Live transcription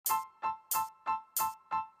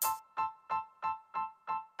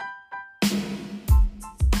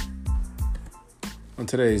On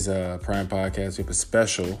today's Prime Podcast, we have a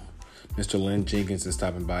special. Mr. Len Jenkins is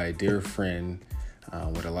stopping by, a dear friend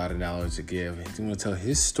with a lot of knowledge to give. He's going to tell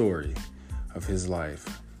his story of his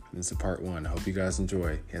life. This is part one. I hope you guys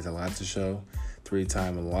enjoy. He has a lot to show.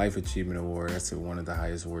 3-time Life Achievement Award. That's one of the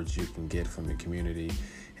highest awards you can get from the community.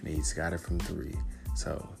 And he's got it from 3.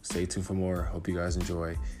 So stay tuned for more. Hope you guys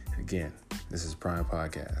enjoy. Again, this is Prime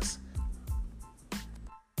Podcast.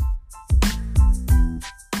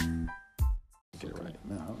 Get it right.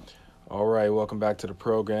 All right, welcome back to the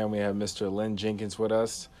program. We have Mr. Len Jenkins with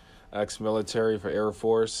us, ex-military for Air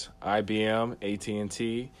Force, IBM,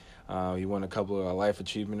 AT&T. He won a couple of Life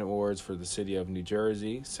Achievement Awards for the city of New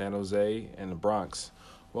Jersey, San Jose, and the Bronx.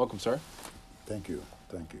 Welcome, sir. Thank you.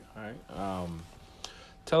 All right.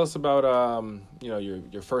 Tell us about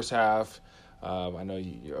your first half. I know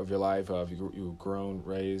of your life. You were grown,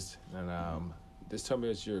 raised, and just tell me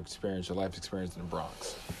about your experience, your life experience in the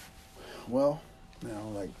Bronx. Well,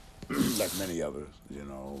 like many others, it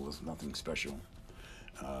was nothing special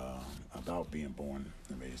about being born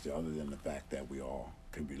and raised there, other than the fact that we all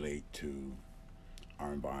can relate to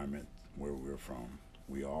our environment, where we're from.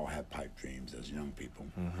 We all have pipe dreams as young people.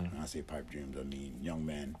 Mm-hmm. When I say pipe dreams, I mean young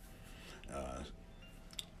men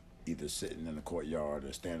either sitting in the courtyard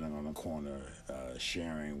or standing on the corner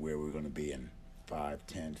sharing where we're going to be in 5,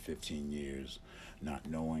 10, 15 years, not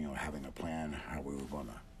knowing or having a plan how we were going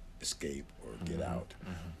to escape or get out,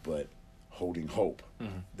 but holding hope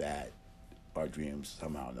that our dreams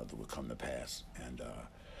somehow or another would come to pass. And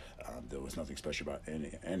there was nothing special about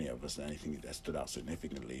any of us. Anything that stood out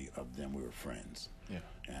significantly of them, we were friends. Yeah.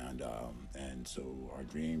 And so our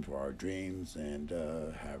dreams were our dreams, and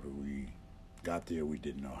however we got there, we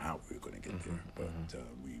didn't know how we were going to get there, but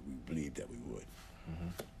we believed that we would.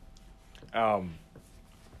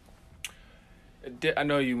 I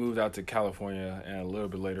know you moved out to California and a little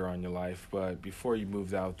bit later on in your life, but before you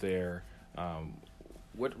moved out there,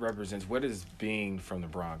 what is being from the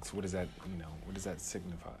Bronx? What does that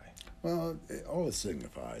signify? Well, all it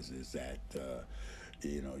signifies is that,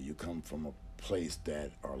 you come from a place that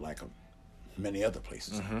are like many other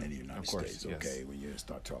places in the United States, okay? Yes. When you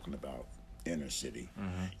start talking about inner city,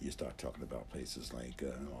 you start talking about places like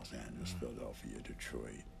Los Angeles, Philadelphia,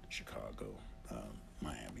 Detroit, Chicago,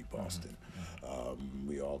 Miami, Boston.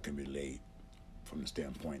 We all can relate from the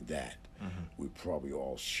standpoint that we probably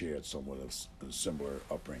all shared somewhat of similar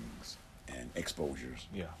upbringings and exposures.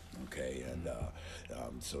 Yeah. Okay, and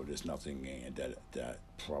so there's nothing that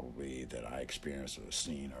probably that I experienced or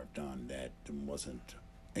seen or done that wasn't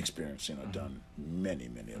experiencing or done many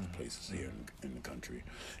other places here in the country.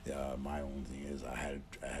 My own thing is I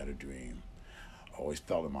had a dream. I always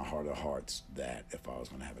felt in my heart of hearts that if I was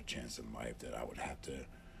going to have a chance in life, that I would have to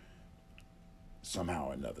somehow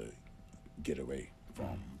or another get away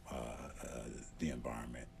from the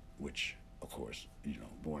environment, which, of course,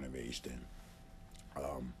 born and raised in.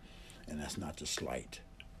 And that's not to slight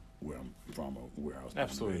where I'm from or where I was born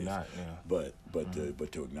Absolutely and raised. Not, yeah.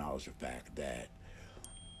 But to acknowledge the fact that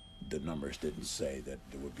the numbers didn't say that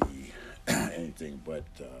there would be anything but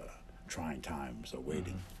trying times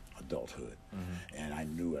awaiting adulthood. And I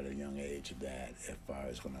knew at a young age that if I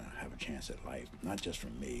was going to have a chance at life, not just for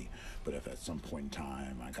me, but if at some point in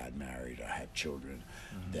time I got married, I had children,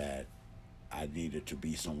 that I needed to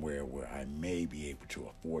be somewhere where I may be able to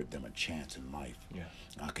afford them a chance in life.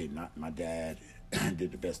 Yeah. Okay, not my dad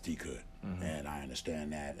did the best he could, and I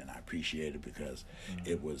understand that, and I appreciate it because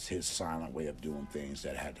it was his silent way of doing things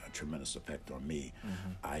that had a tremendous effect on me.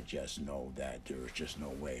 I just know that there was just no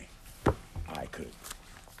way I could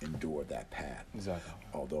endure that path. Exactly.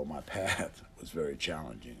 Although my path was very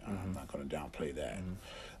challenging, I'm not going to downplay that.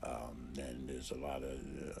 And there's a lot of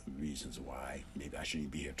reasons why maybe I shouldn't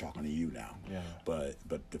be here talking to you now. Yeah. But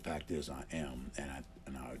the fact is, I am, and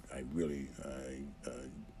I really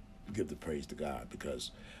give the praise to God, because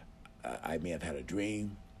I may have had a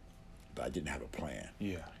dream, but I didn't have a plan.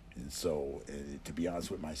 Yeah. And so, to be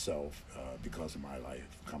honest with myself, because of my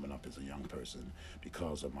life coming up as a young person,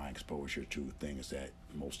 because of my exposure to things that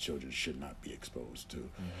most children should not be exposed to,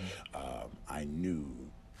 I knew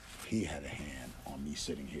he had a hand on me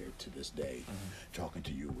sitting here to this day, talking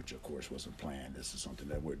to you, which of course wasn't planned. This is something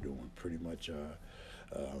that we're doing pretty much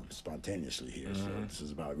spontaneously here. So this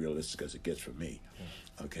is about realistic as it gets for me.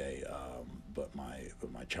 Okay, but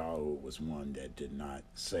my childhood was one that did not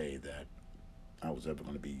say that I was ever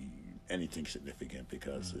going to be anything significant,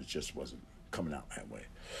 because it just wasn't coming out that way,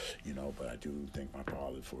 But I do thank my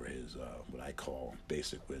father for his what I call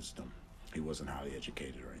basic wisdom. He wasn't highly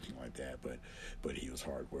educated or anything like that, but he was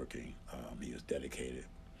hardworking. He was dedicated.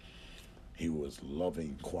 He was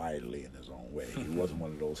loving quietly in his own way. He wasn't one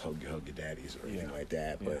of those hug your daddies or anything like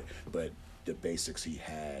that. But the basics he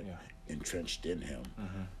had entrenched in him,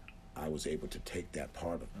 I was able to take that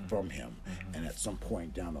part from him. And at some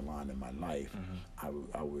point down the line in my life, I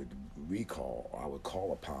would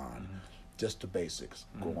call upon just the basics: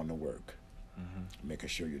 going to work, making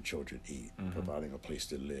sure your children eat, providing a place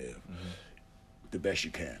to live, the best you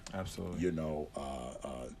can. Absolutely. You know,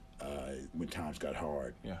 when times got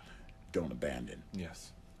hard, don't abandon.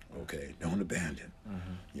 Yes. Okay, don't abandon.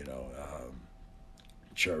 You know,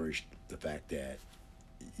 cherish the fact that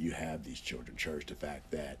you have these children. Cherish the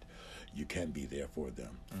fact that you can be there for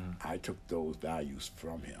them. I took those values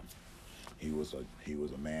from him. He was a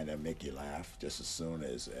man that make you laugh just as soon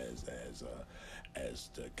as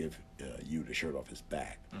to give you the shirt off his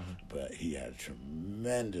back. But he had a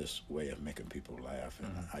tremendous way of making people laugh,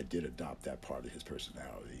 and I did adopt that part of his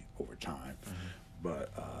personality over time.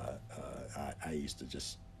 But I used to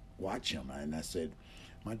just watch him, and I said,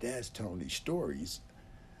 my dad's telling these stories,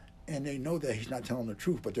 and they know that he's not telling the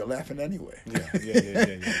truth, but they're laughing anyway.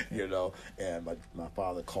 Yeah. You know, and my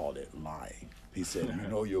father called it lying. He said, you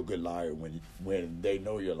know you're a good liar when they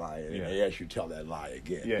know you're lying and they actually tell that lie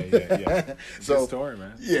again. Yeah. So, good story,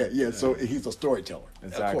 man. Yeah. So he's a storyteller.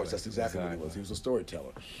 Exactly. Of course, that's exactly what he was. He was a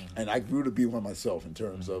storyteller. And I grew to be one myself in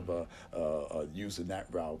terms of using that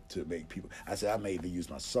route to make people. I said I may even use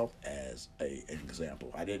myself as an example.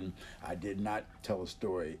 I did not tell a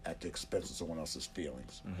story at the expense of someone else's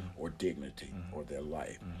feelings or dignity or their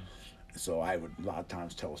life. So I would a lot of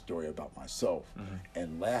times tell a story about myself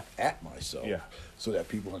and laugh at myself so that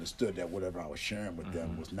people understood that whatever I was sharing with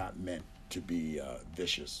them was not meant to be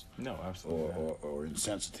vicious. No, absolutely. Or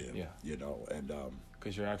insensitive. Yeah. You know, and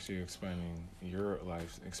because you're actually explaining your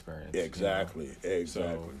life's experience. Exactly. You know?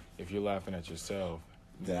 Exactly. So if you're laughing at yourself,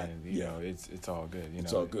 then you know it's all good.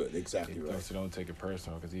 It's all good. Exactly right. So don't take it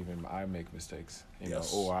personal, because even I make mistakes, you know,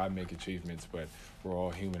 Yes. or I make achievements, but we're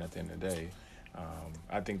all human at the end of the day.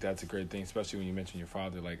 I think that's a great thing, especially when you mention your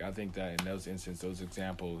father. Like, I think that in those instances, those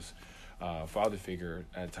examples, father figure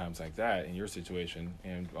at times like that in your situation,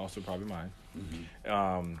 and also probably mine,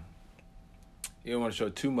 you don't want to show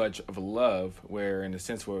too much of a love, where in a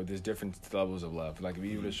sense where there's different levels of love. Like if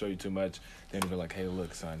you were to show you too much, then you'd be like, hey,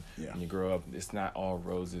 look, son, when you grow up, it's not all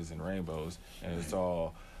roses and rainbows, and it's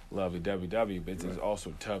all lovey-dovey, but it's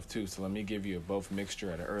also tough too. So let me give you a both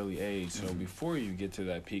mixture at an early age. So before you get to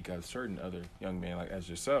that peak of certain other young men like as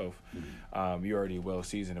yourself, you're already well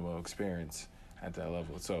seasoned and well experienced at that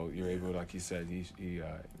level. So you're able, like you said, he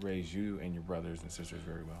raised you and your brothers and sisters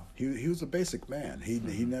very well. He was a basic man. He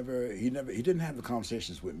didn't have the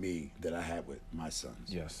conversations with me that I had with my sons.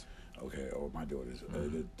 Yes. Okay, or my daughters.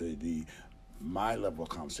 My level of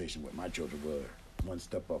conversation with my children were one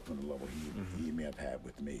step up from the level he may have had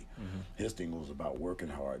with me. His thing was about working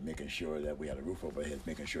hard, making sure that we had a roof over our heads,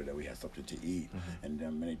 making sure that we had something to eat. And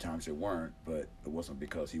then many times it weren't, but it wasn't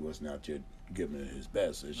because he wasn't out there giving it his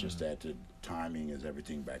best. It's just that the timing is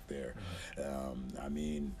everything back there. I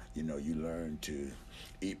mean, you know, you learn to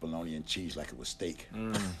eat bologna and cheese like it was steak.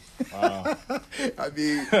 Wow. I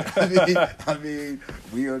mean,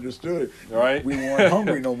 we understood. Right? We weren't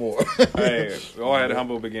hungry no more. Hey, we all had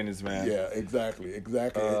humble beginnings, man. Yeah, exactly.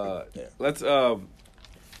 Let's okay,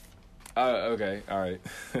 all right.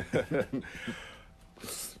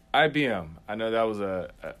 IBM. I know that was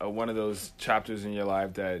a one of those chapters in your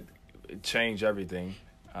life that changed everything,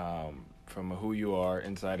 from who you are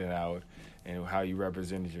inside and out, and how you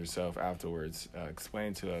represented yourself afterwards.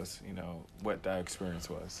 Explain to us, you know, what that experience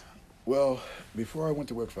was. Well, before I went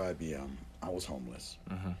to work for IBM, I was homeless.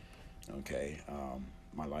 Okay,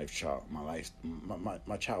 my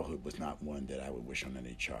childhood was not one that I would wish on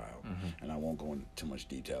any child, and I won't go into too much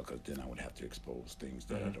detail because then I would have to expose things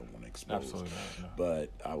that I don't want to expose. Absolutely not, no. But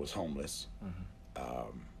I was homeless,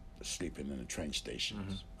 sleeping in the train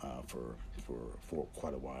stations for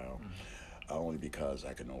quite a while, only because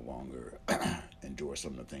I could no longer endure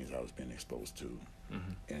some of the things I was being exposed to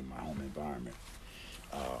in my home environment.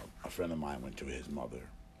 A friend of mine went to his mother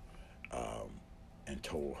and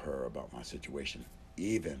told her about my situation,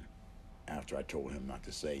 even after I told him not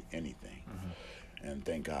to say anything. And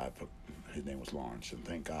thank God for, his name was Lawrence, and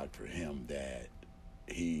thank God for him that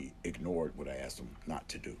he ignored what I asked him not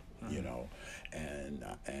to do, you know.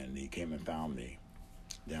 And he came and found me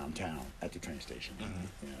downtown at the train station.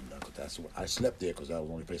 And that's what, I slept there because that was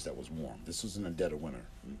the only place that was warm. This was in the dead of winter,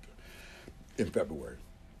 in February.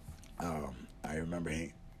 I remember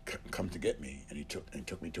he come to get me, and he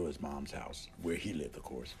took me to his mom's house, where he lived, of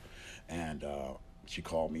course. And she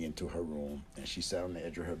called me into her room, and she sat on the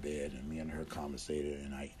edge of her bed, and me and her conversated,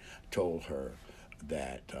 and I told her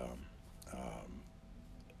that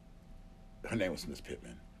her name was Miss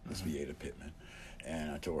Pittman, Miss Vieta Pittman,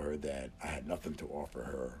 and I told her that I had nothing to offer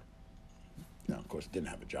her. Now, of course, didn't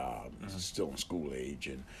have a job, still in school age,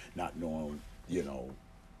 and not knowing,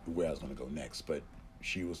 where I was going to go next. But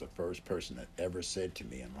she was the first person that ever said to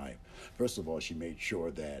me in life, first of all, she made sure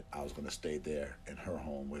that I was going to stay there in her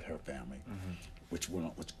home with her family, which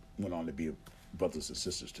went on to be brothers and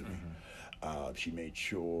sisters to me. She made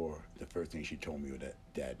sure, the first thing she told me was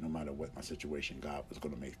that no matter what my situation, God was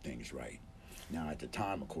going to make things right. Now, at the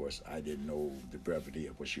time, of course, I didn't know the brevity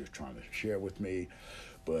of what she was trying to share with me,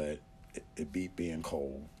 but it beat being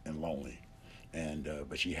cold and lonely. And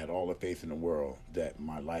but she had all the faith in the world that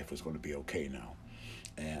my life was going to be okay now.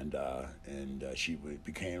 And she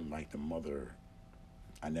became like the mother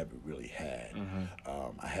I never really had.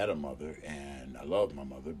 I had a mother, and I loved my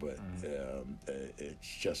mother, but it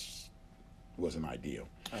just wasn't ideal.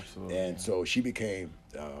 Absolutely. And so she became,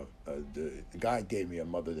 God gave me a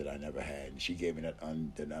mother that I never had, and she gave me that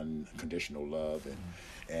unconditional love,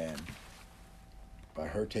 and by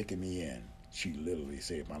her taking me in, she literally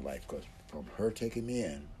saved my life, because from her taking me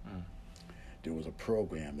in, there was a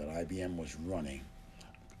program that IBM was running.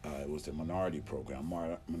 It was the minority program,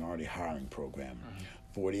 minority hiring program,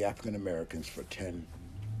 40 African Americans for 10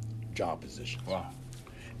 job positions. Wow.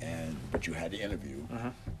 But you had to interview.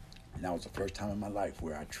 And that was the first time in my life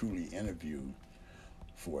where I truly interviewed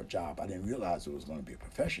for a job. I didn't realize it was going to be a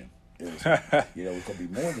profession. It was, it was going to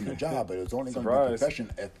be more than a job, but it was only going to be a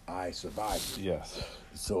profession if I survived it. Yes.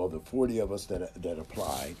 So the 40 of us that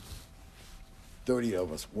applied, 30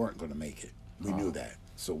 of us weren't going to make it. We knew that.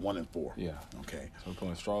 So 1 in 4. Yeah. Okay. So we're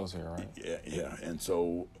pulling straws here, right? Yeah. And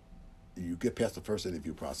so you get past the first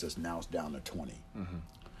interview process, now it's down to 20.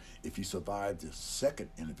 If you survive the second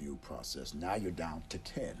interview process, now you're down to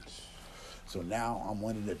 10. So now I'm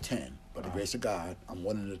 1 in the 10. By the grace of God, I'm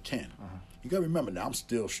 1 in the 10. You got to remember now, I'm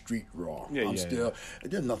still street raw.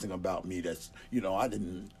 There's nothing about me that's, I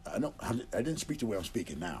didn't speak the way I'm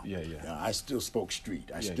speaking now. I still spoke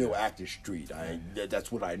street. I still acted street.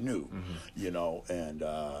 That's what I knew, and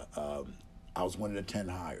I was 1 in the 10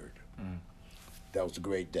 hired. That was a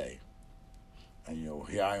great day. And,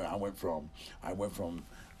 here I went from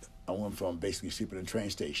basically sleeping in train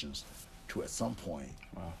stations to at some point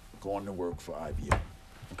going to work for IBM.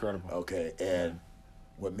 Incredible. Okay, and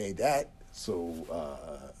what made that so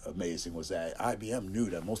amazing was that IBM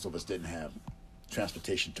knew that most of us didn't have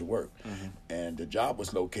transportation to work, and the job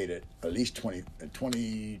was located at least 20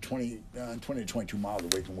 to 22 miles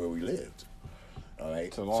away from where we lived. All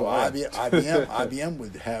right, so IBM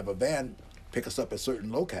would have a van pick us up at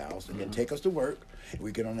certain locales and then take us to work.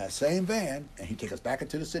 We get on that same van, and he'd take us back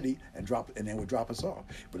into the city and then would drop us off.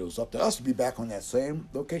 But it was up to us to be back on that same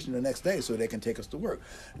location the next day so they can take us to work.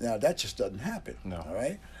 Now that just doesn't happen. No. All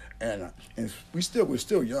right, and we're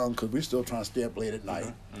still young, because we're still trying to stay up late at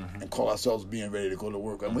night and call ourselves being ready to go to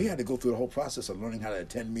work. And we had to go through the whole process of learning how to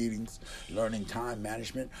attend meetings, learning time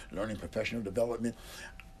management, learning professional development.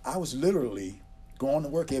 I was literally going to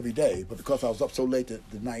work every day, but because I was up so late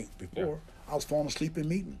the night before, I was falling asleep in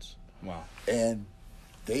meetings. Wow. And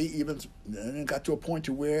they even got to a point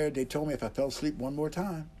to where they told me if I fell asleep one more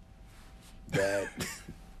time, that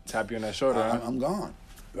tap you on that shoulder. I'm gone,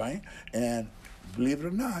 right? And believe it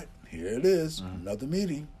or not, here it is, another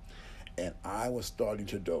meeting, and I was starting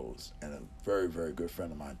to doze. And a very, very good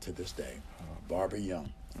friend of mine to this day, Barbara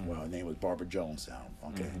Young. Well, her name was Barbara Jones now.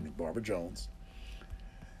 Okay, Barbara Jones.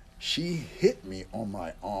 She hit me on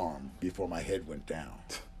my arm before my head went down.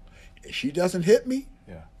 If she doesn't hit me,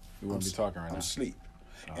 we wouldn't be talking right now. I'm asleep.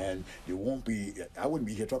 And I wouldn't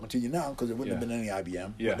be here talking to you now, because there wouldn't have been any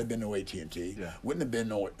IBM, wouldn't have been no AT&T, wouldn't have been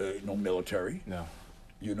no military. No.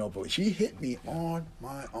 But she hit me on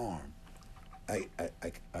my arm. I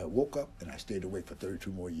woke up and I stayed awake for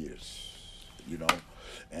 32 more years.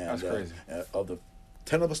 And that's crazy. Of the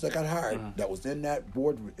 10 of us that got hired, that was in that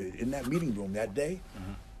in that meeting room that day,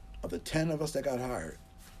 of the 10 of us that got hired,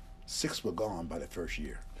 6 were gone by the first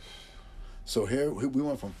year. So here we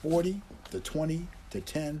went from 40 to 20 to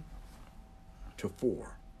 10 to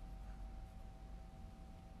 4.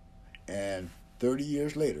 And 30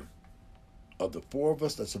 years later, of the 4 of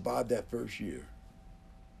us that survived that first year,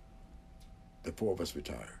 the 4 of us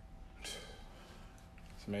retired. It's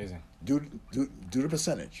amazing. Do the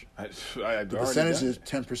percentage. The percentage is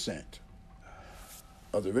 10%.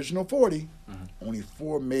 Of the original 40, only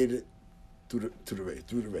 4 made it through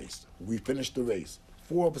the race. We finished the race.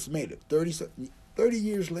 4 of us made it. 30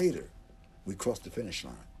 years later, we crossed the finish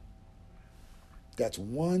line. That's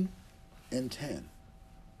 1 in 10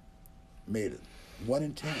 made it. 1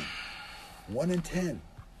 in 10. 1 in 10.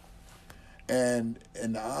 And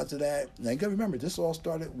the odds of that, now you got to remember, this all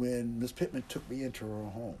started when Miss Pittman took me into her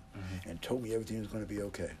home and told me everything was going to be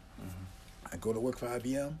okay. I go to work for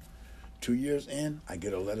IBM. 2 years in, I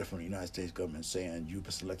get a letter from the United States government saying, you've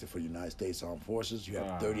been selected for the United States Armed Forces. You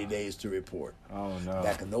have 30 days to report. Oh, no.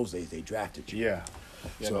 Back in those days, they drafted you. Yeah.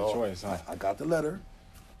 So no choice, huh? I got the letter.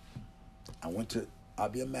 I went to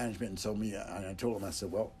IBM management and told me, I told them, I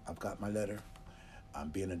said, well, I've got my letter. I'm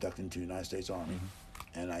being inducted into the United States Army.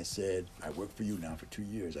 And I said, I work for you now for 2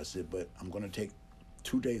 years. I said, but I'm going to take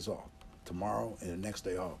 2 days off, tomorrow and the next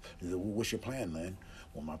day off. He said, well, what's your plan, Len?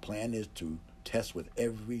 Well, my plan is to test with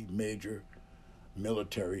every major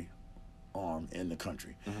military arm in the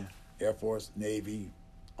country. Air Force, Navy,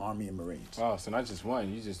 Army, and Marines. Wow, so not just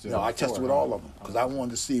one, you just did No, I tested with all of them because I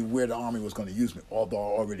wanted to see where the Army was going to use me, although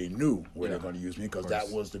I already knew where they were going to use me because that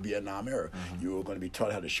was the Vietnam era. You were going to be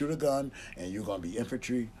taught how to shoot a gun, and you were going to be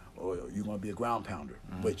infantry, or you're going to be a ground pounder.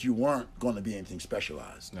 But you weren't going to be anything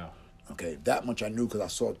specialized. No. Okay, that much I knew because I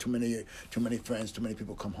saw too many friends, too many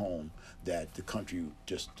people come home that the country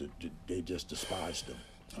they just despised them.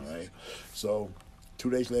 All right, so 2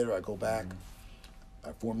 days later I go back.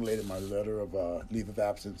 I formulated my letter of leave of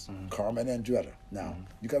absence. Carmen Andretta. Now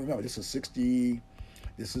you got to remember this is 60.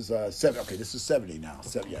 This is 70. Okay, this is 70 now.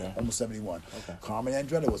 Yeah, almost 71. Okay. Carmen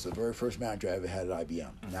Andretta was the very first manager I ever had at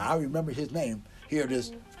IBM. Now I remember his name. Here it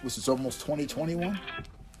is. This is almost 2021.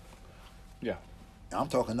 Yeah. I'm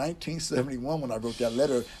talking 1971 when I wrote that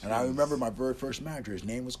letter, and I remember my very first manager. His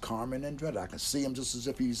name was Carmen Andretta. I can see him just as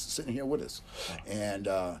if he's sitting here with us. And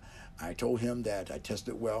I told him that I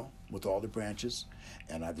tested well with all the branches,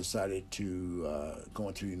 and I decided to go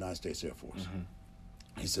into the United States Air Force.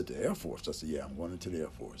 He said, the Air Force? I said, yeah, I'm going into the Air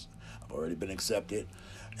Force. I've already been accepted,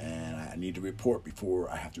 and I need to report before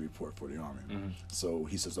I have to report for the Army. So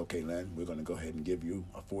he says, okay, Len, we're going to go ahead and give you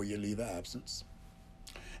a 4-year leave of absence.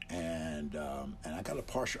 And I got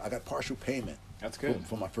partial payment. That's good.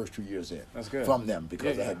 For my first 2 years in. That's good. From them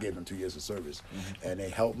because I had given them 2 years of service, and they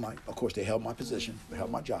held my position, they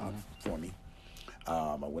held my job for me.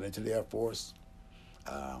 I went into the Air Force.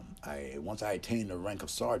 Once I attained the rank of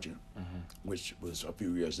sergeant, which was a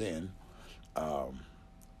few years in, I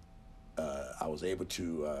was able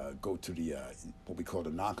to go to the what we call the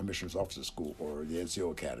non-commissioned officer school, or the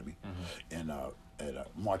NCO Academy, at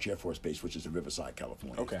March Air Force Base, which is in Riverside,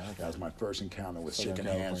 California. Okay. That was my first encounter with shaking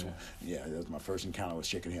hands. Yeah, that was my first encounter with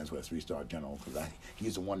shaking hands with a 3-star general, because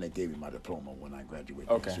he's the one that gave me my diploma when I graduated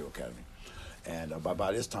the NCO Academy. And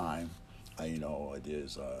by this time,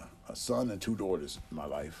 there's a son and 2 daughters in my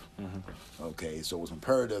life. Okay, so it was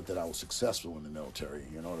imperative that I was successful in the military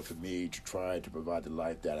in order for me to try to provide the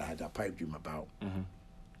life that I had that pipe dream about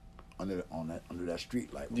under that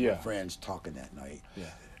street light with my friends talking that night.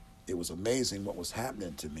 Yeah. It was amazing what was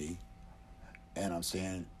happening to me, and I'm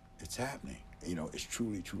saying, it's happening. It's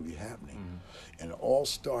truly, truly happening. And it all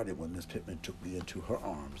started when Miss Pittman took me into her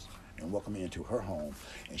arms and welcomed me into her home,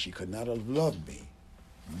 and she could not have loved me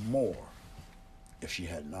more if she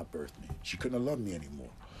had not birthed me. She couldn't have loved me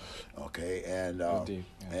anymore. Okay, and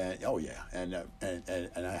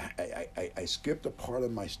I skipped a part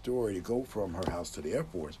of my story to go from her house to the Air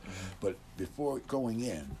Force, but before going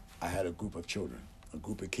in, I had a group of children, a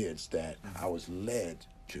group of kids that I was led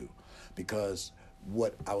to, because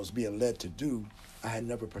what I was being led to do, I had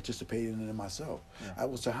never participated in it myself. I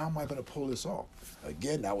was, so how am I going to pull this off?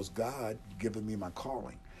 Again, that was God giving me my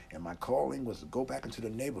calling. And my calling was to go back into the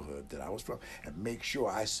neighborhood that I was from and make sure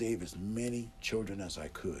I saved as many children as I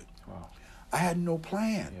could. Wow. I had no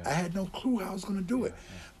plan. I had no clue how I was going to do it.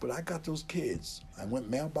 But I got those kids. I went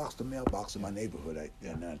mailbox to mailbox in my neighborhood,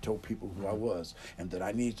 and I told people who I was, and that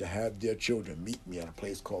I needed to have their children meet me at a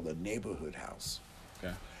place called the Neighborhood House.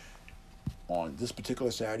 Okay. On this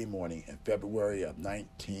particular Saturday morning in February of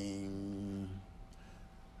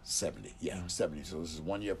 1970. 70. So this is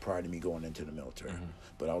 1 year prior to me going into the military.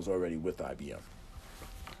 But I was already with IBM.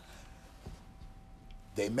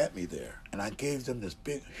 They met me there, and I gave them this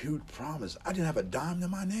big, huge promise. I didn't have a dime to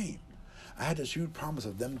my name. I had this huge promise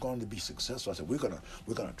of them going to be successful. I said, we're gonna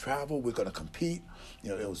travel, we're gonna compete.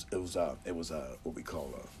 It was what we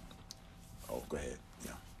call go ahead.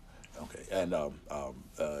 Okay, and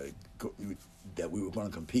that we were going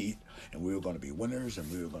to compete, and we were going to be winners, and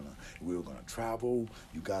we were going to travel.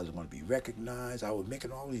 You guys are going to be recognized. I was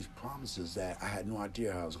making all these promises that I had no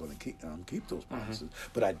idea how I was going to keep those promises.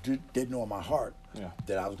 But I did know in my heart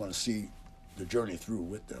that I was going to see the journey through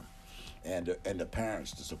with them. And the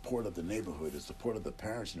parents, the support of the neighborhood, the support of the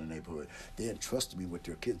parents in the neighborhood, they entrusted me with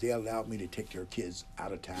their kids. They allowed me to take their kids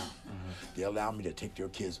out of town. They allowed me to take their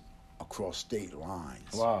kids across state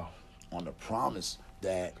lines. Wow. On the promise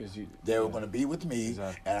that they were going to be with me,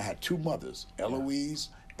 and I had two mothers, Eloise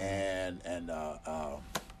and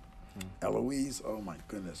Eloise. Oh my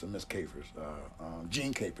goodness, and Miss Capers,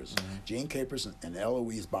 Jean Capers, Jean Capers, and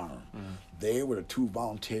Eloise Bonham. They were the two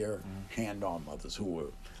volunteer hand-on mothers who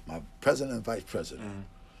were my president and vice president.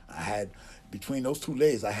 I had between those two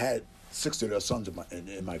ladies, I had 6 of their sons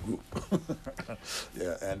in my group.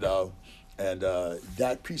 And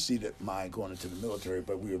that preceded my going into the military,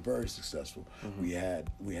 but we were very successful. They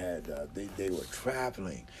were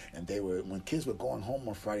traveling, and when kids were going home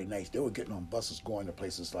on Friday nights, they were getting on buses going to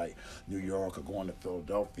places like New York or going to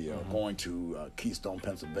Philadelphia or going to Keystone,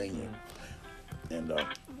 Pennsylvania. And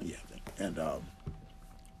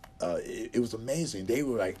it was amazing. They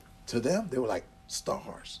were like, to them, they were like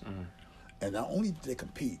stars. And not only did they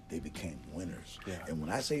compete, they became winners. And when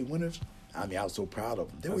I say winners, I mean, I was so proud of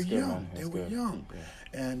them. They were young. They were young.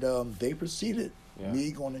 And they preceded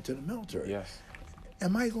me going into the military.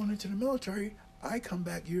 And my going into the military, I come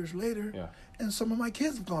back years later, and some of my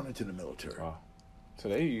kids have gone into the military. Wow. So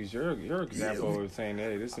they use your example of saying,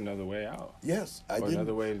 hey, this is another way out. Yes.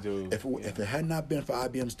 Another way to do it. If it had not been for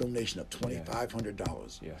IBM's donation of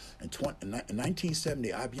 $2,500, in 1970,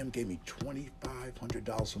 IBM gave me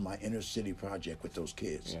 $2,500 for my inner city project with those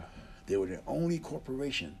kids. They were the only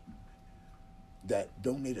corporation that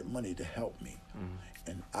donated money to help me.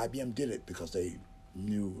 And IBM did it because they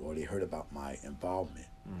knew or they heard about my involvement.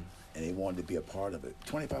 And they wanted to be a part of it.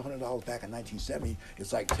 $2,500 back in 1970,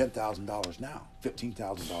 it's like $10,000 now,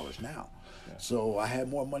 $15,000 now. So I had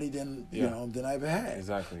more money than than I ever had.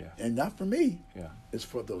 Exactly. And not for me. It's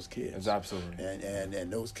for those kids. It's absolutely.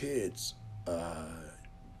 And those kids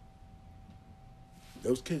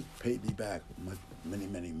paid me back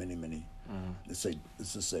many. Let's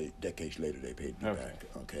just say decades later they paid me back.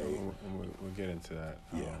 Okay. We'll get into that.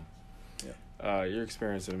 Your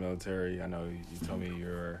experience in the military. I know you told me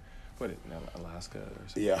you're in Alaska or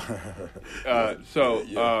something.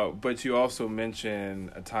 But you also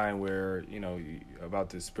mentioned a time where about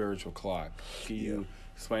the spiritual clock. Can you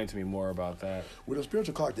explain to me more about that? Well, the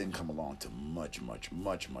spiritual clock didn't come along till much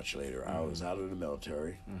later. I was out of the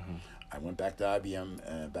military. I went back to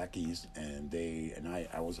IBM back east, and I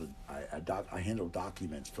handled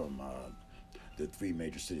documents from the 3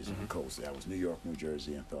 major cities on the coast. That was New York, New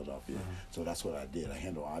Jersey, and Philadelphia. So that's what I did. I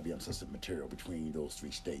handled IBM system material between those 3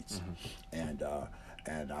 states, and I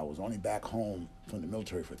was only back home from the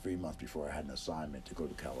military for 3 months before I had an assignment to go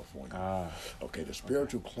to California. Okay, the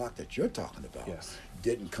spiritual clock that you're talking about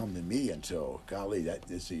didn't come to me until California.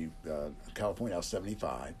 I was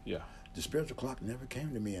 75. The spiritual clock never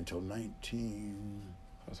came to me until 19.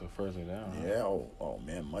 So further down. Yeah. Oh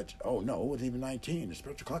man, much. Oh no, it wasn't even 19. The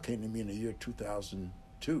spiritual clock came to me in the year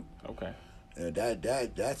 2002. Okay.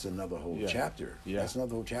 That's another whole chapter. That's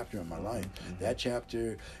another whole chapter in my life. That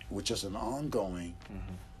chapter, which is an ongoing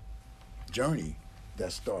journey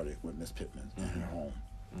that started with Miss Pittman in her home.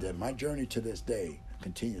 That my journey to this day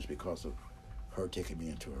continues because of her taking me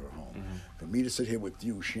into her home. For me to sit here with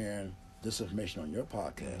you sharing this information on your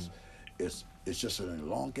podcast, it's just an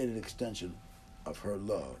elongated extension of her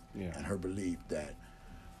love and her belief that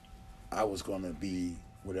I was going to be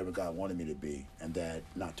whatever God wanted me to be, and that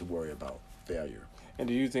not to worry about failure. And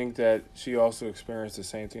do you think that she also experienced the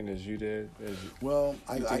same thing as you did? Well,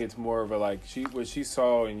 I think it's more of a what she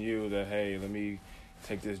saw in you that, hey, let me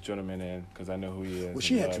take this gentleman in because I know who he is. Well,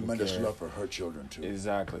 she had tremendous love for her children too.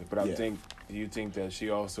 Exactly, but do you think that she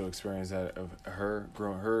also experienced that of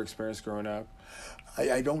her experience growing up?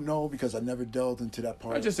 I don't know because I never delved into that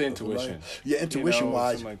part. Just intuition. Yeah,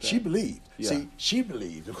 intuition-wise, like she believed. Yeah. See, she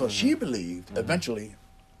believed because she believed. Eventually,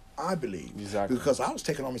 I believed. Exactly. Because I was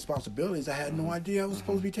taking on responsibilities I had no idea I was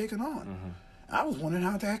supposed to be taking on. I was wondering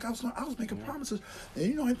how the heck I was making promises. And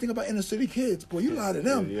you know anything about inner city kids? Boy, you lie to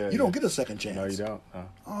them. You don't get a second chance. No, you don't.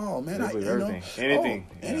 Oh man, anything.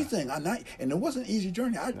 And it wasn't an easy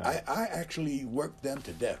journey. I actually worked them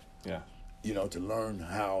to death. To learn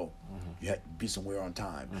how you had to be somewhere on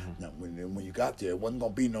time. Now, when you got there, it wasn't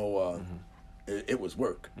going to be no, it was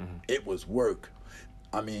work. It was work.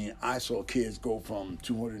 I mean, I saw kids go from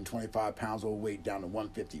 225 pounds overweight down to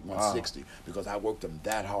 150, 160 because I worked them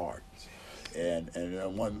that hard. And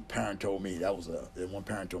one parent told me, he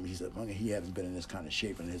said, Monkey, he hasn't been in this kind of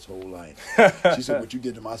shape in his whole life. She said, what you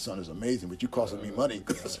did to my son is amazing, but you costing me money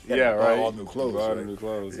because right. All new clothes. All new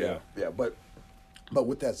clothes, yeah. But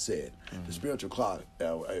with that said, the spiritual clock.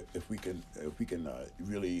 If we can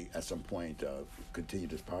really at some point continue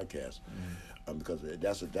this podcast, because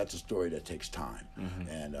that's a story that takes time,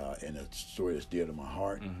 and a story that's dear to my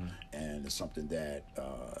heart, and it's something that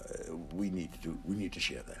we need to do. We need to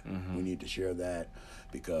share that. We need to share that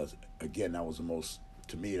because again, that was the most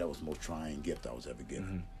to me, that was the most trying gift I was ever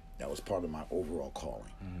given. That was part of my overall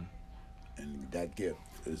calling. And that gift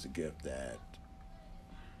is a gift that,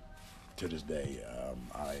 to this day,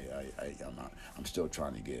 I'm still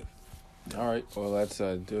trying to give. All right. Well, let's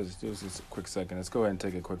do this a quick second. Let's go ahead and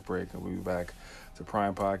take a quick break, and we'll be back to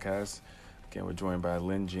Prime Podcast. Again, we're joined by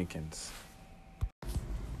Len Jenkins.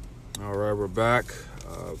 All right, we're back.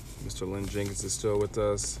 Mr. Len Jenkins is still with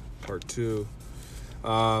us. Part 2.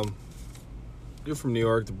 You're from New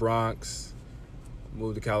York, the Bronx.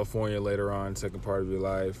 Moved to California later on, second part of your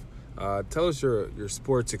life. Tell us your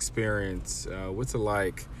sports experience. What's it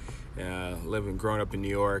like growing up in New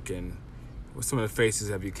York, and what some of the faces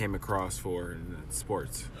have you came across for in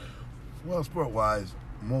sports? Well, sport-wise,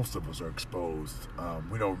 most of us are exposed.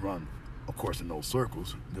 We don't run, of course, in those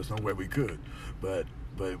circles. There's no way we could. But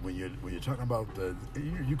when you're talking about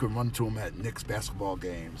you can run to them at Knicks basketball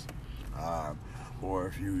games, or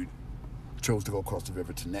if you chose to go across the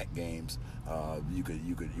river to net games,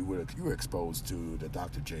 you were exposed to the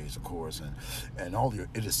Dr. J's, of course, and all your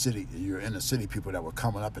inner city people that were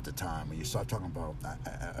coming up at the time. And you start talking about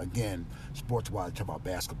again, sports-wise, talk about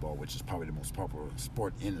basketball, which is probably the most popular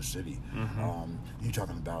sport in the city. You're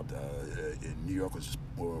talking about in New York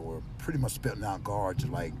were pretty much spitting out guards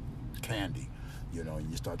like candy. And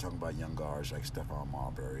you start talking about young guards like Stephon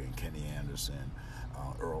Marbury and Kenny Anderson,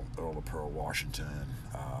 Earl of Pearl Washington.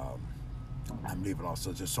 I'm leaving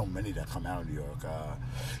also. There's so many that come out of New York.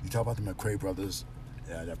 You talk about the McRae brothers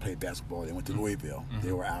that played basketball. They went to Louisville.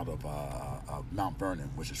 They were out of Mount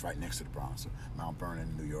Vernon, which is right next to the Bronx. Mount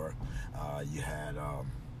Vernon, New York. You had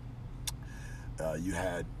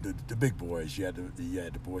the big boys. You had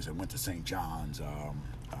the boys that went to St. John's. I'm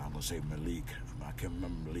gonna say Malik. I can't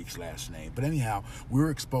remember Malik's last name. But anyhow, we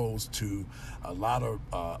were exposed to a lot of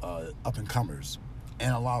up and comers.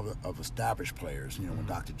 And a lot of established players, when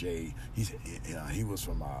Dr. J, he was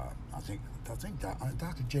from, I think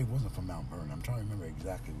Dr. J wasn't from Mount Vernon. I'm trying to remember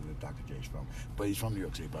exactly where Dr. J's from, but he's from New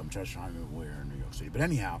York City. But I'm just trying to remember where in New York City. But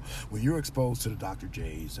anyhow, when you're exposed to the Dr.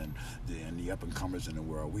 J's and the up and comers in the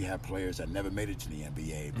world, we have players that never made it to the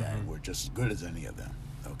NBA that were just as good as any of them.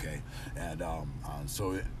 Okay, and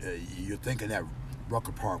so you're thinking that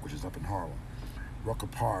Rucker Park, which is up in Harlem, Rucker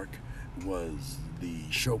Park was the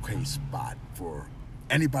showcase spot for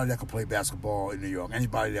anybody that could play basketball in New York,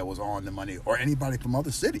 anybody that was on the money, or anybody from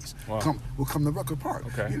other cities will come to Rucker Park.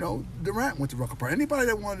 Okay. Durant went to Rucker Park. Anybody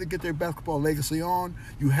that wanted to get their basketball legacy on,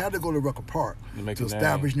 you had to go to Rucker Park to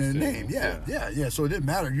establish their name. Yeah. So it didn't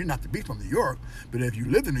matter. You're not to be from New York, but if you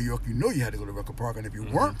lived in New York, you had to go to Rucker Park. And if you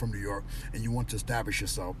weren't from New York and you want to establish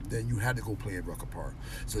yourself, then you had to go play at Rucker Park.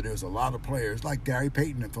 So there's a lot of players like Gary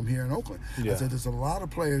Payton from here in Oakland. I said there's a lot of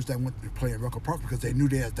players that went to play in Rucker Park because they knew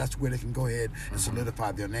that's where they can go ahead and solidify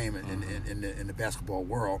their name in the basketball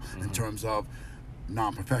world in terms of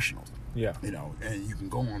non-professionals. Yeah. And you can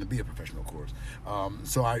go on to be a professional, of course.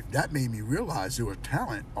 So that made me realize there was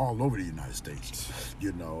talent all over the United States.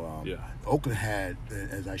 Oakland had,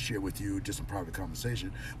 as I shared with you just in private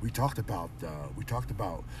conversation, we talked about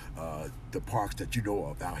the parks that you know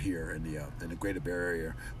of out here in the Greater Bay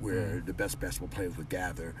Area, where the best basketball players would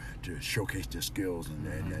gather to showcase their skills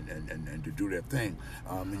and to do their thing.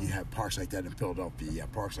 And you have parks like that in Philadelphia. You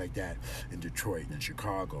have parks like that in Detroit and in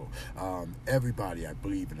Chicago. Everybody, I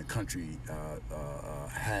believe, in the country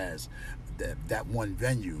has that one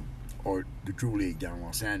venue, or the Drew League down in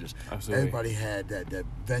Los Angeles. Absolutely. Everybody had that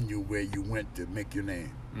venue where you went to make your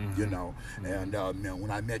name. And when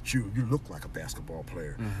I met you, you looked like a basketball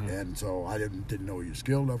player, and so I didn't know your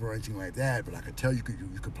skill level or anything like that, but I could tell you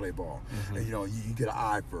could play ball. And you get an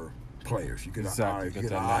eye for players. You get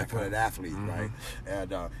an eye for that athlete, right? And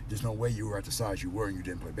there's no way you were at the size you were and you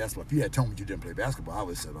didn't play basketball. If you had told me you didn't play basketball, I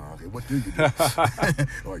would have said, okay, what do you do?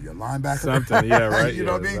 Or you're a linebacker? Something, yeah, right. You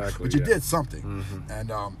know what I mean? Exactly, but you did something.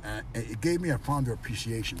 And it gave me a fonder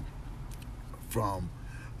appreciation from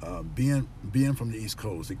being from the East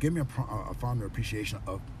Coast. It gave me a fonder appreciation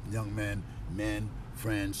of young men,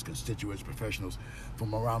 friends, constituents, professionals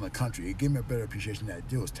from around the country. It gave me a better appreciation that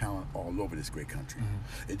there was talent all over this great country.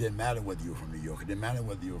 It didn't matter whether you were from New York. It didn't matter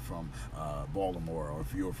whether you were from Baltimore or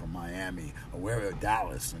if you were from Miami or wherever,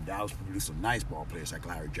 Dallas. And Dallas produced some nice ball players like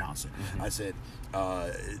Larry Johnson. I said,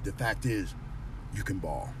 the fact is, you can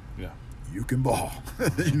ball. Yeah. You can ball,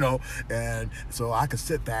 and so I could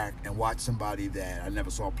sit back and watch somebody that I never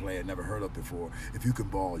saw play, I never heard of before. If you can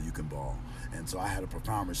ball, you can ball. And so I had a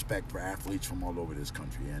profound respect for athletes from all over this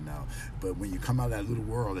country. And but when you come out of that little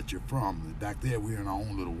world that you're from, back there we're in our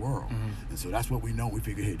own little world. And so that's what we know. We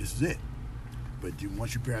figure, hey, this is it. But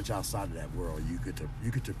once you branch outside of that world, you get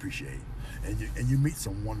to appreciate, and you meet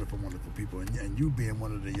some wonderful people. And you being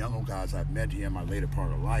one of the younger guys I've met here in my later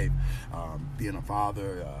part of life, being a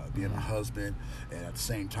father, being a husband, and at the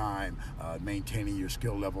same time maintaining your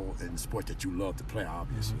skill level in the sport that you love to play,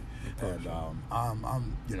 obviously. And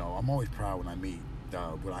I'm always proud when I meet.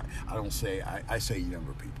 I say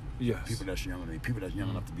younger people. Yes. People that's younger than me, people that's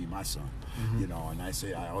young enough to be my son. And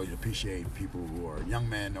I always appreciate people who are young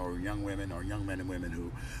men or young women or young men and women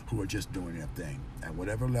who are just doing their thing at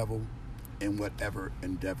whatever level, in whatever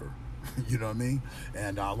endeavor. You know what I mean?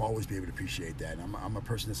 And I'll always be able to appreciate that. And I'm a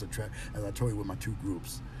person that's as I told you with my two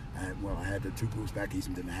groups. I had the two groups back east,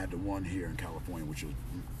 and then I had the one here in California, which was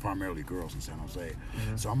primarily girls in San Jose.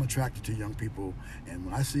 So I'm attracted to young people, and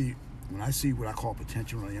when I see what I call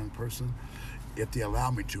potential in a young person, if they allow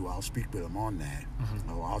me to, I'll speak with them on that.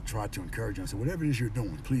 Or I'll try to encourage them and say, whatever it is you're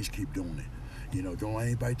doing, please keep doing it. Don't let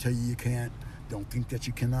anybody tell you can't. Don't think that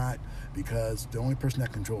you cannot, because the only person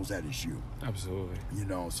that controls that is you. Absolutely.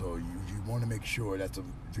 So you want to make sure that's a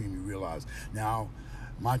dream you realize. Now,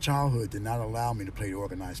 my childhood did not allow me to play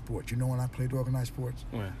organized sports. You know when I played organized sports?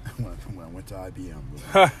 When? When I went to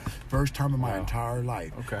IBM. First time in my entire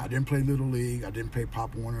life. Okay. I didn't play Little League. I didn't play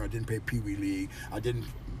Pop Warner. I didn't play Pee Wee League. I didn't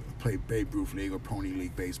play Babe Ruth League or Pony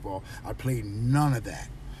League baseball. I played none of that.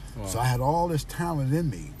 Wow. So I had all this talent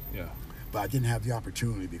in me. Yeah. But I didn't have the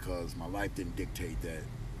opportunity because my life didn't dictate that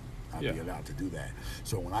I'd be allowed to do that.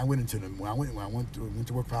 So when I went to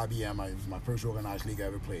work for IBM, it was my first organized league I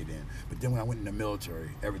ever played in. But then when I went in the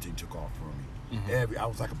military, everything took off for me. I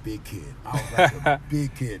was like a big kid. Man.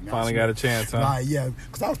 Finally got a chance, huh? Yeah,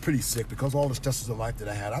 because I was pretty sick. Because all the stresses of life that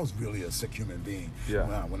I had, I was really a sick human being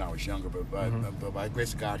when I was younger. But by the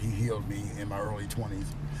grace of God, He healed me in my early 20s.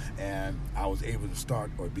 And I was able to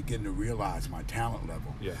start or begin to realize my talent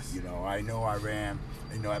level. Yes. I know I ran,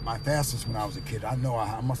 at my fastest when I was a kid, I know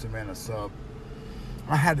I must have ran a sub.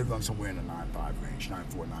 I had to run somewhere in the 9.5 range,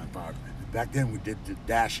 9.4, 9.5. Back then we did the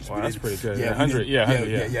dashes. Wow, that's pretty good. Yeah, 100.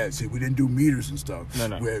 Yeah. See, we didn't do meters and stuff.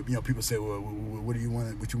 No. Where people say, well, what do you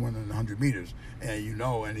want? What you want in 100 meters? And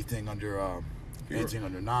anything under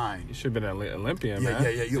 9. You should have been an Olympian, man.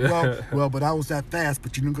 Yeah. Well, but I was that fast.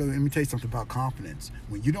 But let me tell you something about confidence.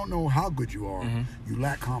 When you don't know how good you are, you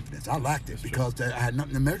lack confidence. I lacked it because I had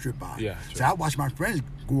nothing to measure it by. Yeah, so I watched my friends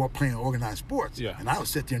grow up playing organized sports. Yeah. And I would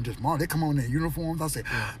sit there and just marvel. They come on in their uniforms. I say,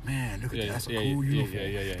 man, look at that. That's a cool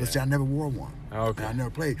uniform. But see, I never wore one. Okay. And I never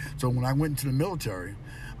played. So when I went into the military,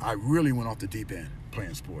 I really went off the deep end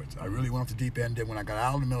playing sports. I really went off the deep end. Then when I got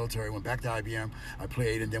out of the military, went back to IBM, I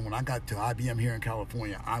played. And then when I got to IBM here in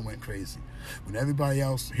California, I went crazy. When everybody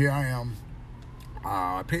else, here I am,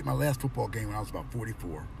 I played my last football game when I was about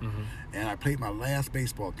 44. And I played my last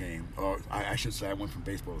baseball game, or I should say I went from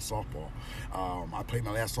baseball to softball. I played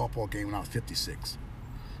my last softball game when I was 56.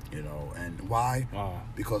 And why? Wow.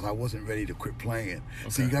 Because I wasn't ready to quit playing. Okay.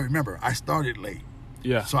 So you got to remember, I started late.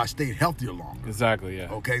 Yeah. So I stayed healthier longer. Exactly,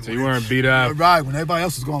 yeah. Okay. So you weren't beat up. Right. When everybody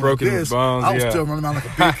else was going broken like this, bones, I was still running around like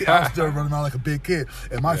a big kid. I was still running around like a big kid.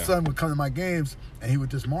 And my son would come to my games and he would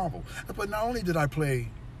just marvel. But not only did I play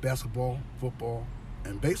basketball, football,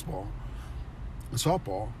 and baseball and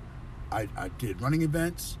softball, I did running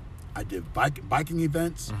events. I did biking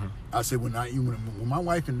events. I said when my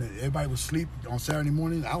wife and everybody was asleep on Saturday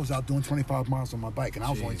morning, I was out doing 25 miles on my bike, and I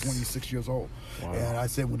was only 26 years old. Wow. And I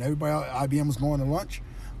said when everybody at IBM was going to lunch,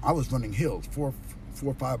 I was running hills, 4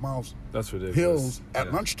 or 5 miles. That's ridiculous. Hills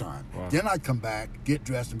at lunchtime. Wow. Then I'd come back, get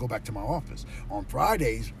dressed, and go back to my office. On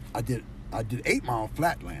Fridays, I did 8-mile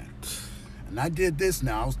flatland. And I did this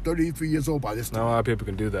now. I was 33 years old by this time. Not a lot of people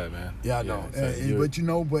can do that, man. Yeah, I know.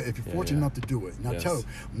 But if you're fortunate enough to do it. Now tell you,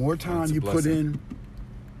 more time you put in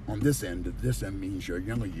on this end means your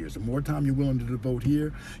younger years. The more time you're willing to devote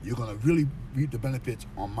here, you're going to really reap the benefits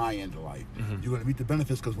on my end of life. You're going to reap the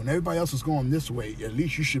benefits because when everybody else is going this way, at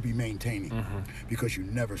least you should be maintaining because you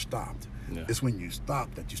never stopped. Yeah. It's when you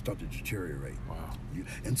stop that you start to deteriorate. Wow.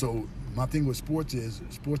 And so my thing with sports is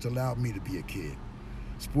sports allowed me to be a kid.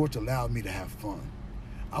 Sports allowed me to have fun.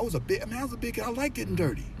 I was a big kid. I like getting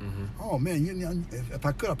dirty. Oh man, if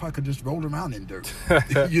I could, I probably could just roll around in dirt.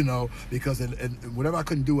 Because whatever I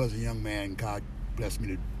couldn't do as a young man, God blessed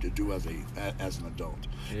me to do as an adult.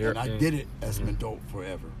 And I did it as an adult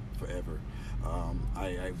forever.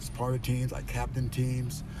 I was part of teams. I captained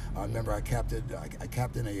teams. I remember I captained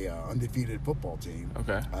a undefeated football team.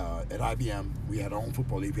 Okay. At IBM, we had our own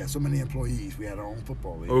football league. We had so many employees. We had our own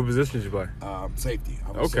football league. What position did you play? Safety.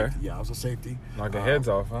 I was safety. Yeah, I was a safety. Knocking heads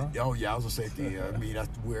off, huh? Oh yeah, I was a safety. I mean,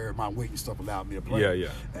 that's where my weight and stuff allowed me to play. Yeah.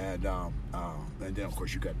 And then of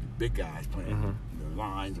course you got the big guys playing.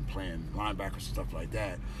 lines and playing linebackers and stuff like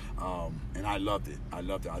that. And I loved it. I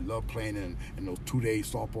loved playing in those 2-day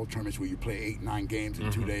softball tournaments where you play 8-9 games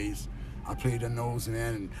in 2 days. I played in those,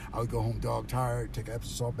 man, and I would go home dog tired, take an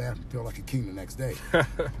Epsom salt bath, and feel like a king the next day.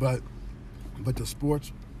 But the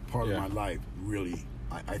sports part of my life really,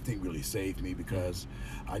 I think, really saved me because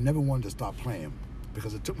I never wanted to stop playing.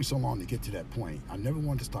 Because it took me so long to get to that point. I never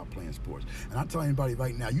wanted to stop playing sports. And I tell anybody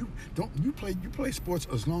right now, you play sports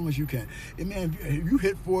as long as you can. And man, if you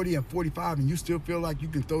hit 40 and 45 and you still feel like you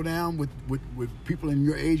can throw down with people in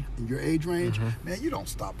your age range, man, you don't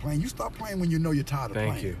stop playing. You stop playing when you know you're tired of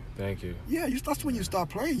playing. Thank you. Yeah, that's when you stop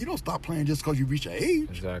playing. You don't stop playing just because you reach an age.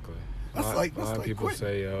 Exactly. That's a lot of people quitting.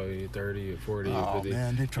 say, "Oh, you're 30, you're 40, oh, you're 50,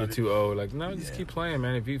 man, you're too old." Like, no, just keep playing,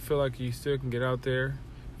 man. If you feel like you still can get out there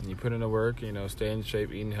and you put in the work, stay in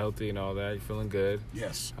shape, eating healthy and all that, you're feeling good.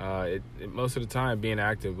 Yes. Most of the time, being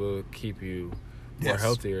active will keep you more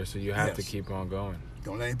healthier, so you have to keep on going.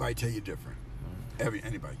 Don't let anybody tell you different.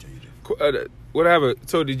 Anybody tell you different.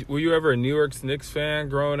 Were you ever a New York Knicks fan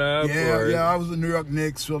growing up? Yeah, I was a New York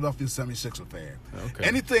Knicks, Philadelphia 76er fan. Okay.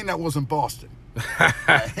 Anything that wasn't Boston.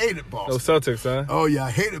 I hated Boston. No Celtics, huh? Oh yeah, I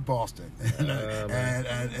hated Boston.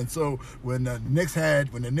 And so when the Knicks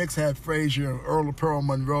had Frazier, Earl Pearl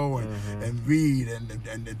Monroe, and Reed, and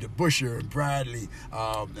DeBusschere and Bradley,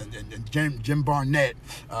 and Jim Barnett,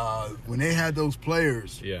 when they had those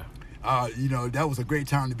players, that was a great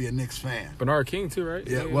time to be a Knicks fan. Bernard King too, right?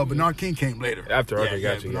 Yeah, well, Bernard King came later. After, okay,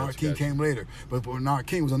 gotcha. Bernard King came later, but Bernard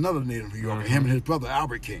King was another native New Yorker. Him and his brother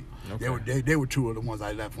Albert King. Okay. They were two of the ones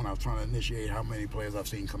I left when I was trying to initiate how many players I've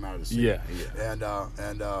seen come out of the city. Yeah.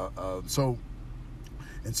 So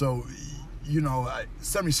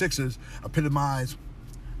 76ers epitomize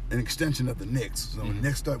an extension of the Knicks. So the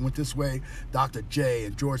Knicks went this way. Dr. J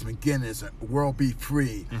and George McGinnis, and World Be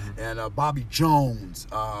Free, and Bobby Jones,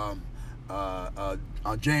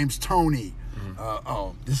 James Toney.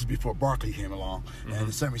 This is before Barkley came along. And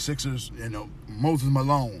the 76ers, Moses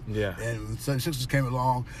Malone. Yeah. And the 76ers came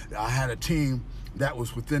along. I had a team that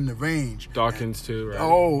was within the range. Dawkins too,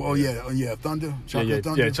 right? Yeah. Thunder. Chocolate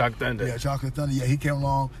Thunder. Yeah, Chocolate Thunder. Yeah, Chocolate Thunder. Yeah, he came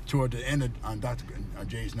along toward the end of Dr.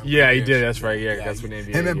 J's number. Yeah, he did. That's right. Yeah, that's what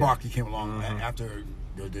NBA. Him and Barkley came along after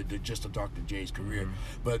the gist of Dr. J's career.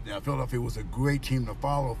 But Philadelphia was a great team to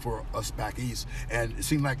follow for us back east. And it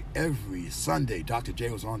seemed like every Sunday Dr.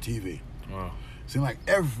 J was on TV. Wow. It seemed like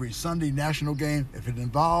every Sunday national game, if it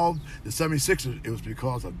involved the 76ers, it was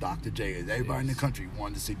because of Dr. J. Everybody in the country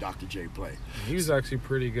wanted to see Dr. J play. He was actually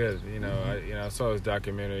pretty good. I saw his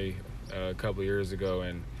documentary a couple of years ago,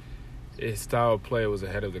 and his style of play was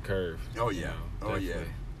ahead of the curve. Oh, yeah. Oh,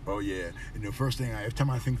 yeah. And the first thing, every time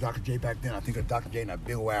I think Dr. J back then, I think of Dr. J and a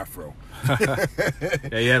big old afro. Yeah,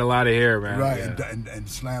 he had a lot of hair, man. Right, yeah. and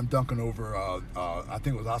slam dunking over, I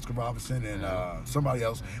think it was Oscar Robertson and somebody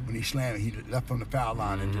else. When he slammed, he left from the foul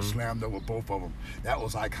line and just slammed over both of them. That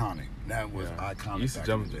was iconic. Iconic. He used to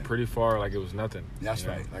jump pretty far like it was nothing. That's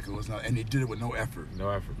right, like it was nothing. And he did it with no effort. No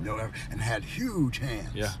effort. And had huge hands.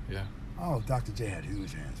 Yeah. Oh, Dr. J had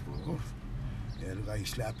huge hands. Oof. Yeah, it looked like he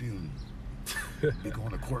slapped you and be going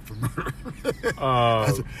to court for murder.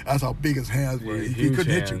 That's how big his hands were. He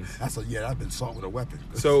couldn't hit you. I've been assault with a weapon.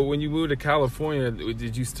 So when you moved to California,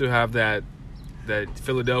 did you still have that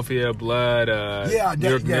Philadelphia blood? New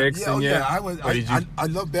York Knicks. I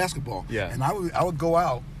love basketball. Yeah, and I would go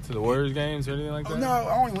out to the Warriors games or anything like that. No,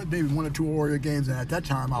 I only went maybe 1 or 2 Warrior games, and at that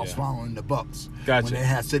time I was following the Bucks. Gotcha. When they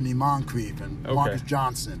had Sidney Moncrief and Marcus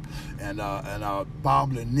Johnson and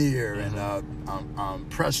Bob Lanier and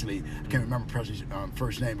Presley. I can't remember Presley's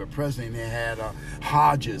first name, but Presley. And they had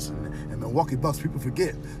Hodges and Milwaukee Bucks. People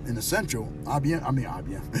forget in the Central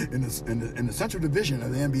IBM in the Central Division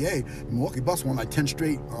of the NBA, Milwaukee Bucks won like 10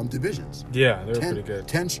 straight divisions. Yeah, they were pretty good.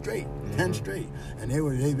 10 straight, 10 straight, and they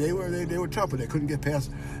were tough, but they couldn't get past.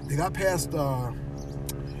 They got past.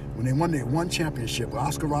 When they won their one championship,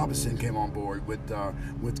 Oscar Robertson came on board with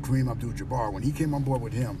Kareem Abdul-Jabbar. When he came on board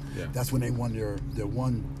with him, that's when they won their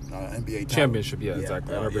one NBA championship. Yeah,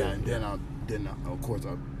 exactly. And then of course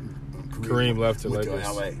Kareem left to Lakers.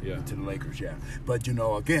 LA, to the Lakers. Yeah, but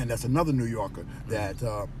again, that's another New Yorker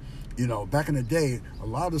that. Back in the day, a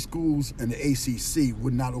lot of the schools in the ACC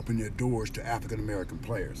would not open their doors to African-American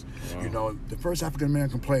players. Wow. The first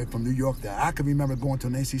African-American player from New York that I can remember going to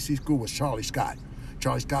an ACC school was Charlie Scott.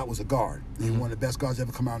 Charlie Scott was a guard. He was one of the best guards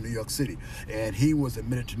ever come out of New York City. And he was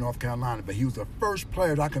admitted to North Carolina, but he was the first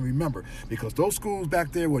player that I can remember because those schools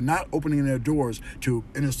back there were not opening their doors to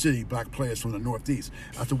inner-city black players from the Northeast.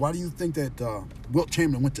 I said, why do you think that Wilt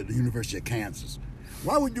Chamberlain went to the University of Kansas?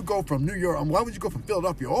 Why would you go from New York? Why would you go from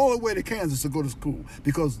Philadelphia all the way to Kansas to go to school?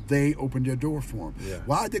 Because they opened their door for him. Yeah.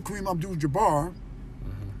 Why did Kareem Abdul-Jabbar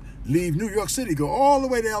leave New York City, go all the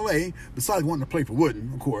way to L.A., besides wanting to play for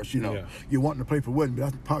Wooden, of course, you're wanting to play for Wooden, but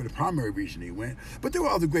that's probably the primary reason he went. But there were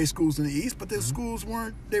other great schools in the East, but their schools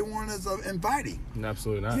weren't as inviting.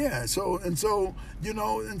 Absolutely not. Yeah, so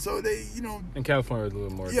they, And California is a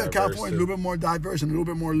little more diverse. Yeah, California is a little bit more diverse and a little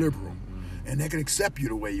bit more liberal. Mm-hmm. And they can accept you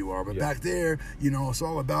the way you are. But back there, it's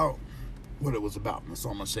all about what it was about. That's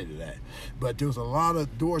all I'm going to say to that. But there was a lot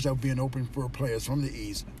of doors that were being opened for players from the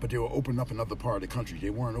East, but they were opened up in other part of the country. They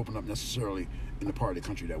weren't opened up necessarily in the part of the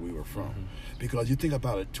country that we were from. Mm-hmm. Because you think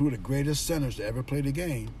about it, two of the greatest centers to ever play the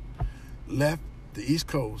game left the East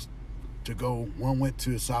Coast to go. One went to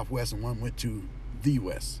the Southwest and one went to the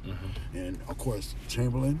West. Mm-hmm. And, of course,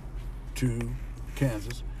 Chamberlain to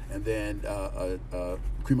Kansas, and then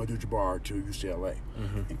Kareem Abdul-Jabbar to UCLA,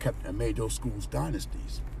 and made those schools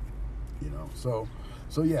dynasties. So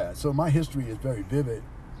my history is very vivid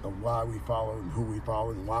of why we followed and who we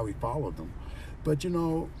followed and why we followed them. But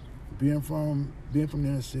being from the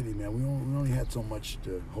inner city, man, we only had so much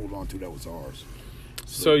to hold on to that was ours.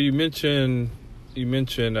 So you mentioned.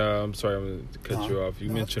 I'm sorry, I'm going to cut you off.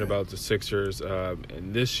 You mentioned about the Sixers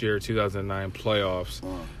in this year, 2009 playoffs.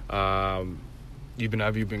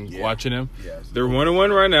 Have you been watching them? Yes. They're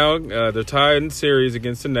 1-1 right now. They're tied in series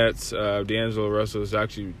against the Nets. D'Angelo Russell is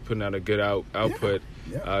actually putting out a good output.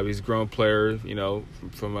 Yeah. He's a grown player,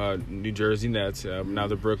 from New Jersey Nets. Now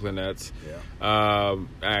the Brooklyn Nets. Yeah.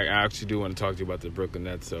 I actually do want to talk to you about the Brooklyn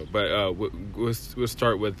Nets, though. But we'll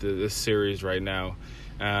start with this series right now,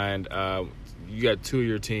 and. You got two of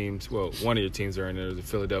your teams. Well, one of your teams are in there, the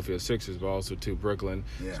Philadelphia Sixers, but also two Brooklyn.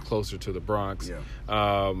 Yeah. It's closer to the Bronx.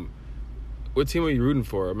 Yeah. What team are you rooting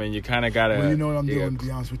for? I mean, you kind of got to... Well, you know what I'm doing, to be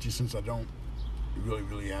honest with you, since I don't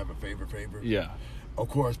really have a favorite. Yeah. Of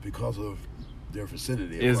course, because of their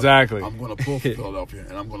vicinity. Exactly. I'm going to pull for Philadelphia,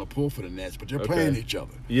 and I'm going to pull for the Nets, but they're playing each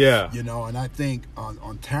other. Yeah. And I think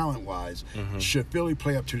on talent-wise, should Philly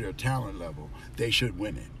play up to their talent level, they should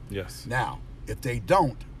win it. Yes. Now, if they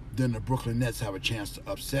don't, then the Brooklyn Nets have a chance to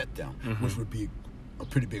upset them, which would be a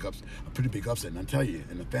pretty big upset. And I tell you,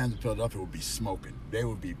 and the fans of Philadelphia would be smoking. They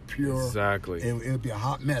would be pure. Exactly. It would be a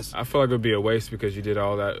hot mess. I feel like it would be a waste because you did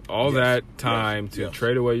all that time to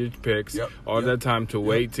trade away your picks, that time to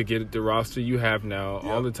wait to get the roster you have now,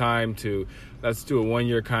 all the time to let's do a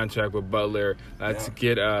 1-year contract with Butler. Let's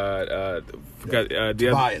get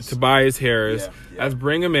Tobias Harris. Let's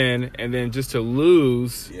bring him in, and then just to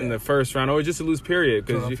lose in the first round, or just to lose, period.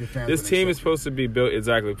 Because this team is supposed to be built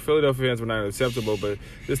exactly. Philadelphia fans were not acceptable, but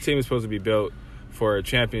this team is supposed to be built for a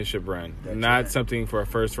championship run, not something for a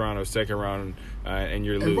first round or second round, and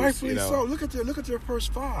you're losing. And rightfully so. Look at their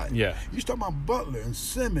first five. Yeah, you talking about Butler and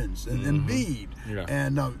Simmons and Embiid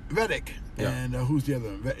and Redick and who's the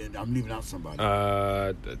other? I'm leaving out somebody.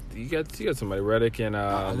 You got somebody, Redick and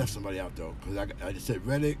I left somebody out though because I just said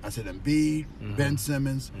Redick, I said Embiid, Ben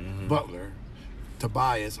Simmons, Butler,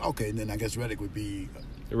 Tobias. Okay, and then I guess Redick would be.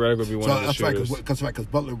 Redick would be one of the shooters. Because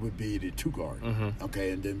Butler would be the 2 guard.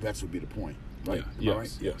 Okay, and then Rex would be the point. Right? Yeah.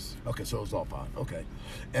 Right? Yes. Okay, so it's all 5. Okay.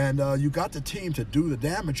 And you got the team to do the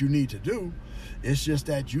damage you need to do. It's just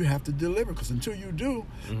that you have to deliver, because until you do,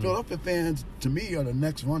 Philadelphia fans, to me, are the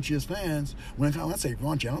next raunchiest fans. When I say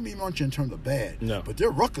raunchy, I don't mean raunchy in terms of bad. No. But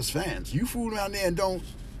they're ruckus fans. You fool around there and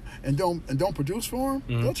don't produce for them,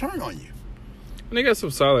 they'll turn on you. And they got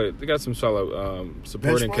some solid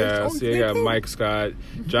supporting cast. They got Mike Scott,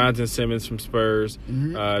 Jonathan Simmons from Spurs,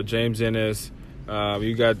 James Ennis.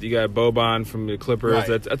 You got Boban from the Clippers.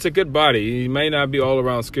 Right. That's a good body. He may not be all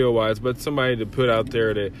around skill wise, but somebody to put out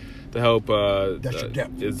there to help. That's your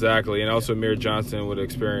depth. Exactly, and also Amir Johnson with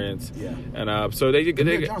experience. Yeah. And so they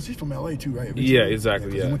Johnson, he's from LA too, right? Yeah,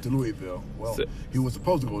 exactly. He went to Louisville. Well, he was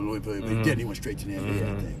supposed to go to Louisville, but he didn't. He went straight to the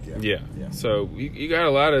NBA, I think. Yeah. So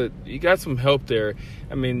you got some help there.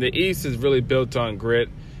 I mean, the East is really built on grit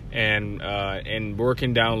and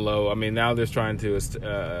working down low. I mean, now they're trying to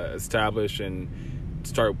establish and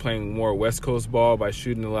start playing more West Coast ball by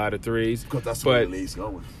shooting a lot of threes. Because that's where the league's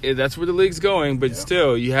going. That's where the league's going, but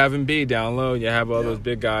still, you have Embiid down low. You have all those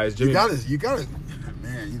big guys. You got to,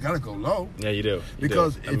 man, you got to go low. Yeah, you do.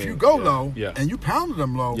 Because if you go low and you pound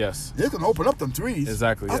them low, they're going to open up them threes.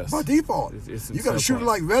 Exactly, That's by default. You got to shoot it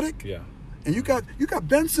like Redick. Yeah. And you got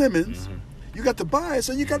Ben Simmons. You got Tobias,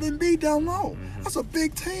 and you got Embiid down low. That's a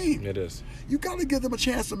big team. It is. You got to give them a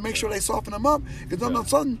chance to make sure they soften them up, because all of a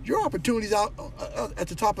sudden your opportunities out at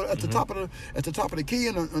the top of the key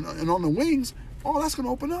and on the wings, all that's going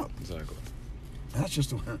to open up. Exactly. That's just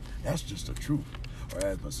the truth. Or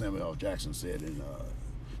as Samuel L. Jackson said in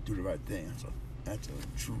 "Do the Right Thing." That's the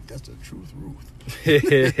truth. That's the truth, Ruth.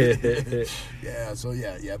 Yeah. So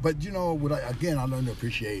yeah. But what I learned to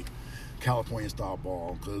appreciate California style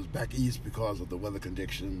ball, because back east, because of the weather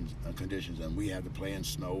conditions, and we had to play in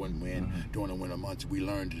snow and wind during the winter months, we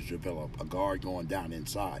learned to develop a guard going down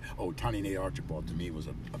inside. Tiny Nate Archibald to me was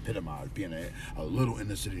epitomized being a little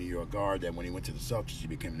inner city New York guard. That when he went to the Celtics, he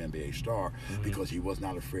became an NBA star because he was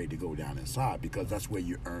not afraid to go down inside, because that's where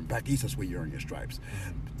you earn, back east, that's where you earn your stripes.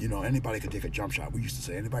 Anybody can take a jump shot. We used to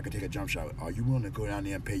say anybody can take a jump shot. Are you willing to go down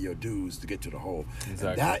there and pay your dues to get to the hole?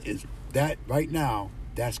 Exactly. And that right now,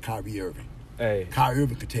 that's Kyrie Irving. Hey. Kyrie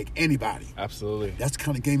Irving could take anybody. Absolutely. That's the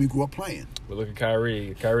kind of game he grew up playing. But look at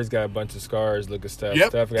Kyrie. Kyrie's got a bunch of scars. Look at Steph. Yep,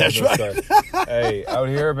 Steph got that's a bunch right. of scars. Hey, out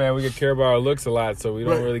here, man, we could care about our looks a lot, so we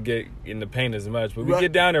don't Right. really get in the paint as much. But we Right.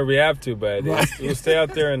 get down there, we have to. But we'll stay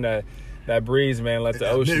out there in that breeze, man. Let the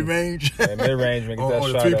ocean. Mid-range. Mid-range, man. Get that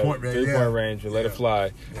the shot three-point up. range. Three-point range, and let it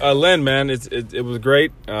fly. Len, man, it was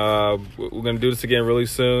great. We're going to do this again really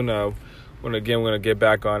soon. We're going to get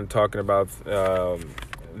back on talking about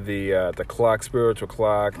the clock, spiritual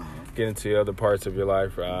clock, get into other parts of your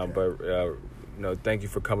life. But thank you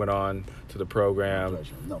for coming on to the program,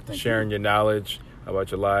 sharing your knowledge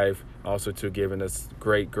about your life, also to giving us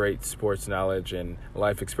great sports knowledge and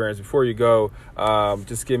life experience. Before you go,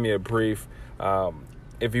 just give me a brief,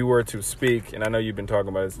 if you were to speak, and I know you've been talking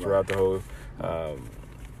about this throughout the whole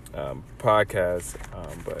podcast,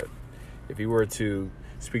 but if you were to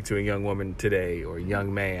speak to a young woman today or a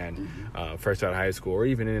young man fresh out of high school or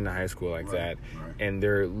even in high school that, and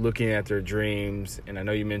they're looking at their dreams, and I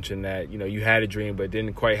know you mentioned that you had a dream but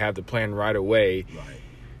didn't quite have the plan right away.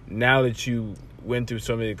 Now that you went through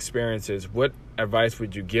so many experiences, what advice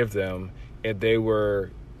would you give them if they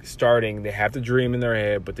were starting, they have the dream in their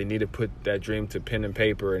head, but they need to put that dream to pen and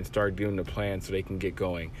paper and start doing the plan so they can get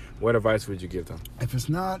going? What advice would you give them? If it's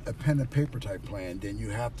not a pen and paper type plan, then you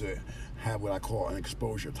have to have what I call an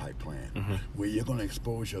exposure type plan, where you're going to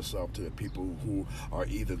expose yourself to the people who are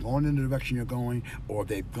either going in the direction you're going or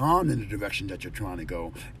they've gone in the direction that you're trying to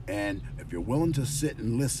go. And if you're willing to sit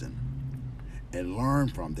and listen and learn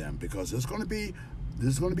from them, because there's going to be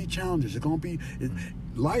challenges. There's going to be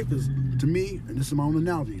life is, to me, and this is my own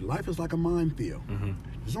analogy, life is like a minefield.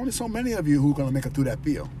 There's only so many of you who are going to make it through that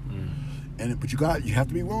field. But you have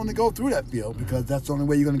to be willing to go through that field, because that's the only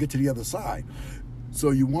way you're going to get to the other side.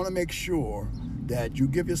 So you want to make sure that you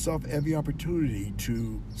give yourself every opportunity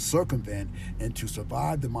to circumvent and to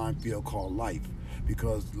survive the minefield called life,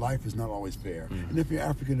 because life is not always fair. And if you're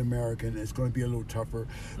African American, it's going to be a little tougher,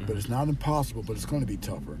 but it's not impossible, but it's going to be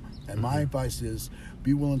tougher. And my advice is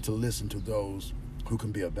be willing to listen to those who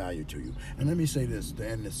can be of value to you. And let me say this, to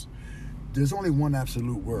end this. There's only one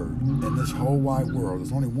absolute word in this whole wide world.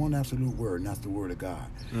 There's only one absolute word, and that's the word of God.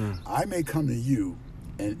 I may come to you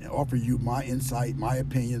and offer you my insight, my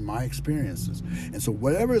opinion, my experiences. And so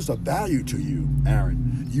whatever is of value to you,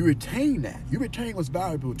 Aaron, you retain that. You retain what's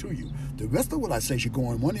valuable to you. The rest of what I say should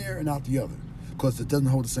go in one ear and out the other, because it doesn't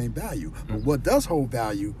hold the same value. But what does hold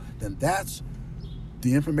value, then that's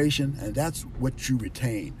the information, and that's what you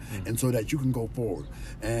retain, and so that you can go forward.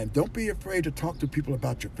 And don't be afraid to talk to people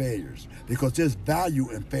about your failures, because there's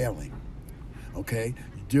value in failing, okay?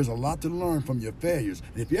 There's a lot to learn from your failures.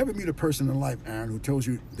 And if you ever meet a person in life, Aaron, who tells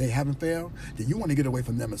you they haven't failed, then you want to get away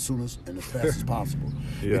from them as soon as and as fast as possible.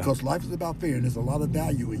 Because life is about failure, and there's a lot of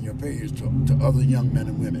value in your failures to other young men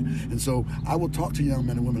and women. And so I will talk to young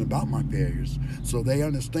men and women about my failures, so they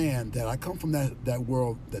understand that I come from that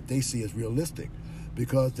world that they see as realistic,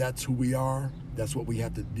 because that's who we are, that's what we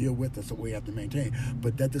have to deal with, that's what we have to maintain.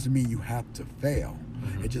 But that doesn't mean you have to fail.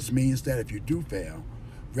 It just means that if you do fail,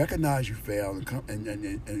 recognize you failed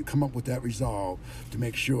and come up with that resolve to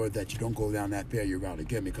make sure that you don't go down that failure route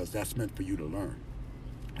again, because that's meant for you to learn.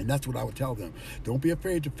 And that's what I would tell them. Don't be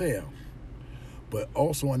afraid to fail, but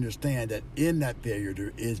also understand that in that failure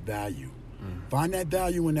there is value. Find that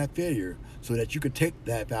value in that failure so that you can take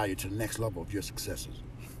that value to the next level of your successes.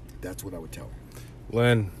 That's what I would tell them.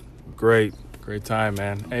 Len, great time,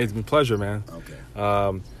 man. Hey, it's been a pleasure, man. Okay.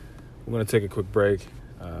 We're going to take a quick break.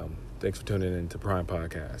 Thanks for tuning in to Prime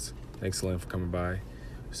Podcast. Thanks, Len, for coming by.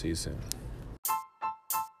 See you soon.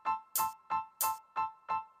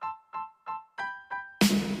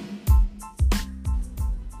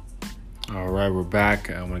 All right, we're back.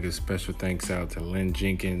 I want to give special thanks out to Len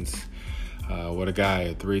Jenkins. What a guy,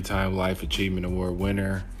 a 3-time Life Achievement Award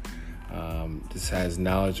winner. Just has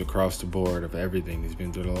knowledge across the board of everything. He's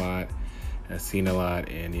been through a lot, has seen a lot,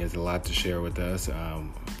 and he has a lot to share with us.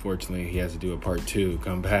 Unfortunately, he has to do a part 2,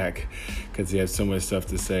 come back, because he has so much stuff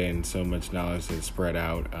to say and so much knowledge to spread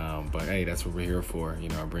out. But hey, that's what we're here for.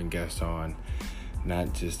 I bring guests on,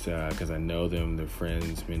 not just because I know them, they're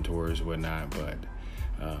friends, mentors, whatnot, but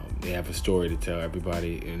they have a story to tell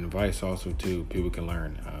everybody, and advice also too. People can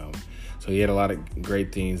learn. So he had a lot of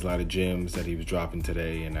great things, a lot of gems that he was dropping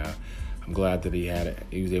today, and I'm glad that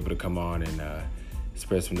he was able to come on and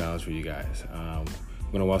spread some knowledge for you guys.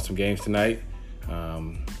 We're gonna watch some games tonight,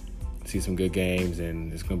 see some good games,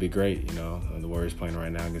 and it's gonna be great. The Warriors playing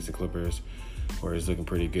right now against the Clippers. Warriors looking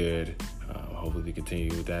pretty good. Hopefully we continue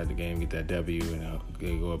with that, the game, get that W,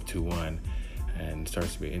 and go up 2-1, and it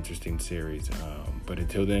starts to be an interesting series. But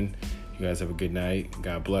until then, you guys have a good night.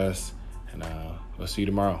 God bless, and we'll see you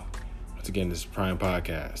tomorrow. Once again, this is Prime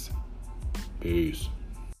Podcast. Peace.